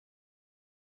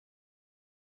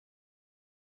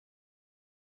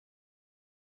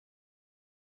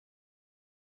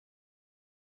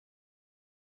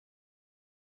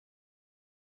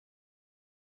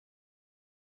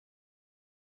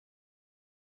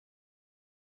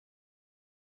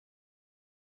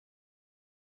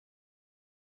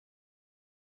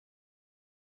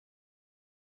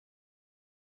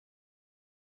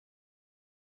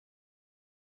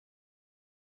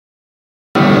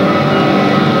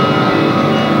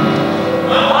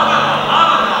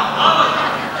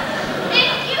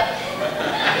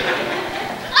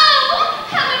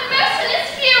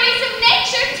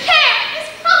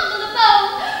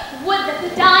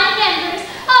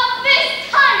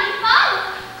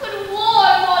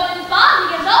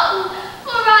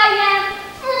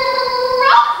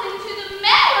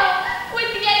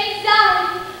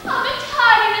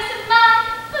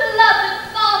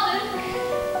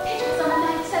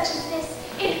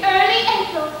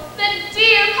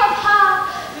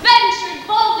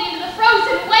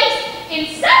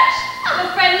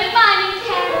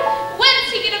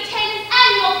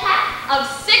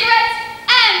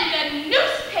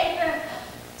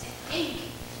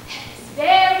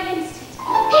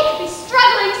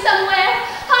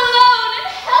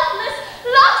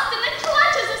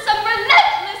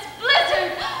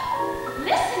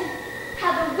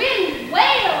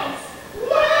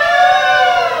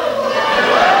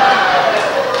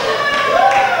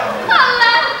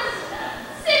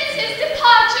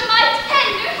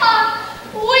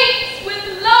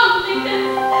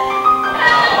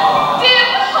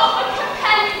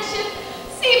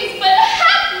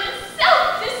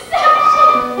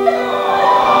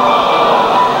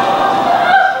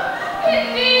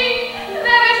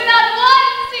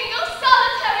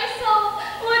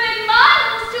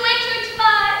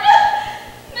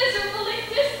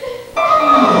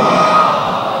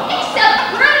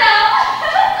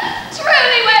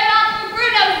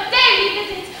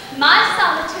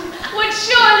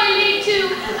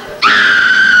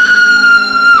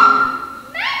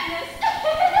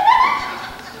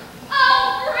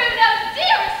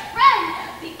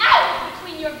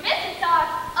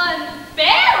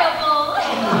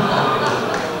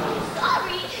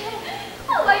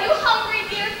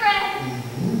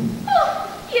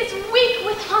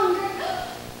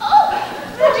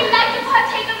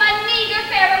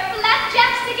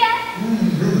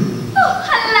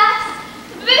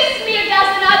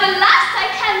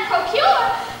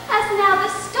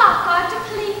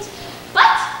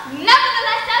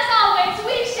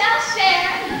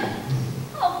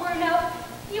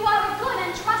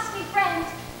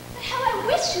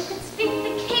wish you could speak the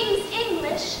king's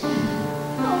English.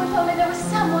 Oh, if only there was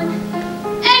someone,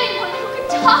 anyone who could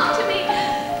talk to me.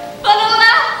 But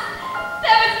alas,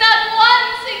 there is not one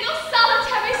single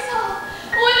solitary soul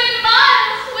within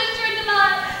miles to enter into my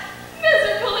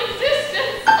miserable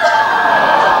existence.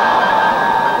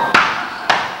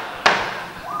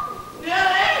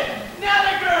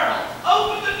 Nellie girl,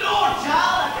 open the door,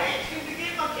 child. I can't seem to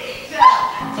get my keys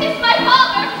out. 'Tis my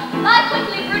father. Lie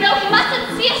quickly, Bruno. He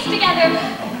mustn't see us together.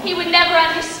 He would never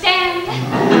understand.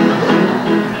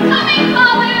 Coming,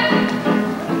 father.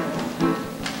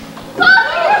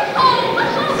 Father, you're home.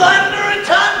 Thunder and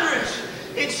thunderous.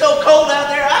 It's so cold out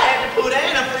there, I had to put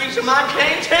antifreeze in my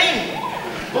canteen.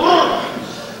 Ugh.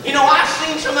 You know, I've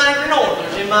seen some angry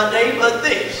northerners in my day, but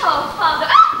this. Oh, father.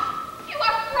 Ah, you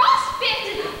are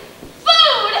frostbitten.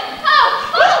 Food. Oh,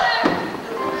 father.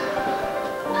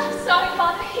 I'm sorry,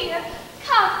 father. Here.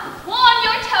 Come, warm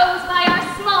your toes by our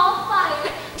small fire.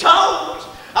 Toes?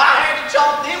 I had to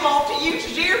chop them off to use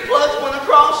as earplugs when I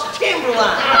crossed the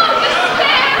timberline. Oh,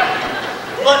 despair.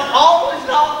 But all is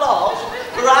not lost,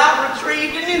 for I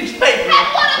retrieved a newspaper. And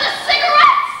one of the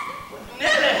cigarettes.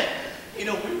 Nellie, you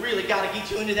know, we really got to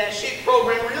get you into that shit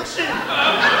program real soon.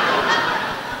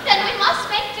 Then we must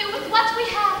make do with what we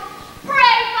have.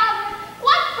 Pray, father,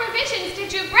 what provisions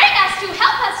did you bring us to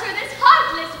help us through this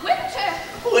heartless winter?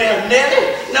 Well,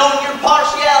 Nellie, knowing your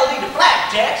partiality to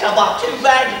flapjacks, I bought 2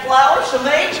 bags of flour, some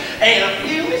eggs, and a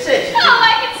few necessities. Oh,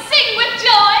 I can sing with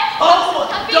joy. Oh,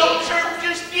 don't chirp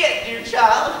just yet, dear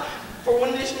child. For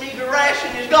when this meager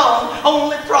ration is gone,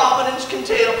 only Providence can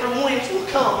tell from whence will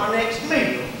come our next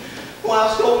meal.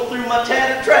 While going through my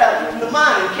tattered trousers in the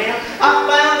mining camp, I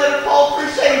found that our paltry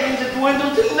savings had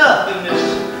dwindled to nothingness.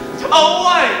 A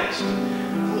waste.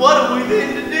 What are we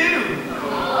then to do?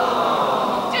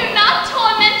 Do not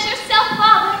torment yourself,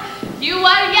 father. You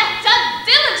are yet a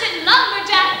diligent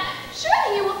lumberjack.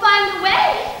 Surely you will find a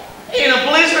way. In a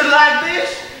blizzard like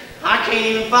this, I can't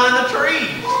even find the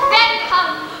trees. Then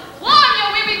come, warm your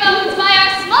weary bones by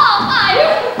our small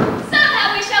fire.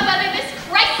 Somehow we shall weather this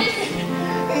crisis.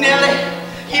 Nellie,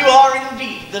 you are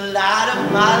indeed the light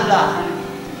of my life.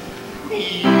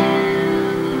 You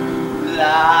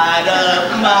light up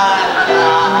my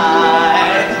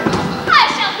life. I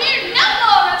shall hear no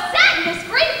more of sadness,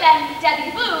 grief, and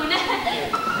Debbie Boone.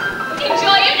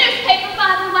 Enjoy your newspaper,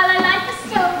 father, while I light the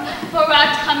stove, for our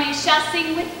tummies shall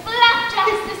sing with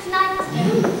flapjacks this night.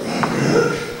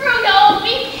 Bruno,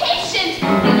 be patient.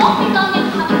 It won't be long in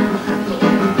coming.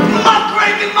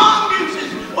 Muckraking mongooses!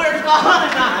 Where's my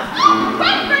honey knife?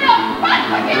 Run, Bruno! Run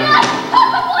for your life! Oh,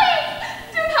 please!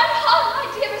 Do not harm my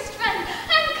dearest friend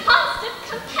and constant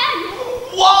companion.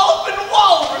 Walloping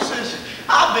walruses!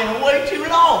 I've been away too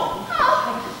long.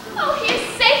 Oh, he is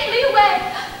safely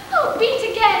away. Oh, beat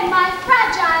again, my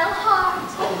fragile heart.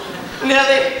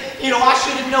 Nellie, you know, I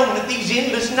should have known that these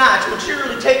endless nights would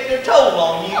surely take their toll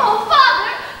on you. Oh,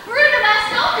 father, Bruno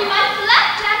asked only my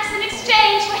flapjacks in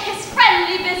exchange for his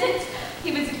friendly visits.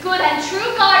 He was a good and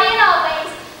true guardian always.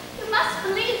 You must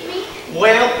believe me.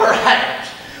 Well, perhaps,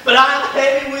 but I'm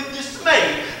heavy with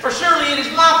dismay, for surely it is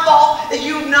my fault that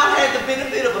you have not had the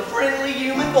benefit of a friendly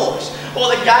human voice, or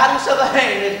the guidance of a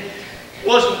hand that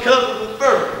wasn't covered with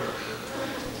fur.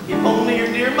 If only your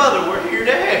dear mother were here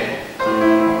to help.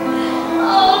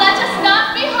 Oh, let us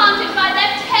not be haunted by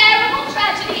that terrible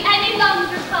tragedy any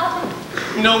longer, father.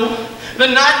 No, the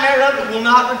nightmare of it will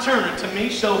not return it to me,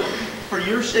 so for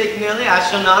your sake, Nellie, I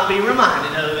shall not be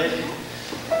reminded of it.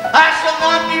 I shall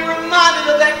not be reminded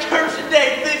of that cursed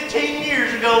day 15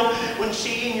 years ago when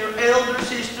she and your elder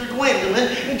sister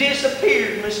Gwendolyn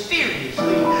disappeared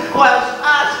mysteriously whilst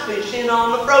ice fishing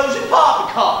on the frozen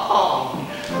poppycock pond.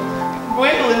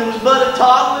 Gwendolyn was but a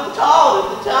toddling tot at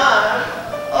the time.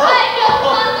 I know,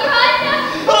 father, I know.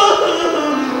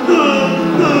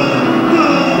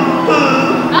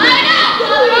 I know,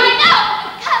 father, I know.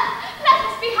 Come, let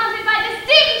us be haunted by this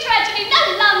dim tragedy no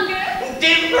longer.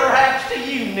 Dim perhaps to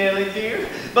you, Nellie dear,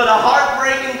 but a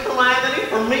heartbreaking calamity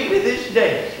for me to this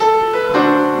day.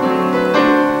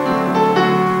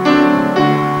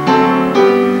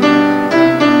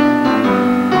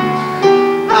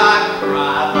 I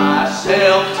cry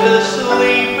myself to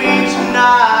sleep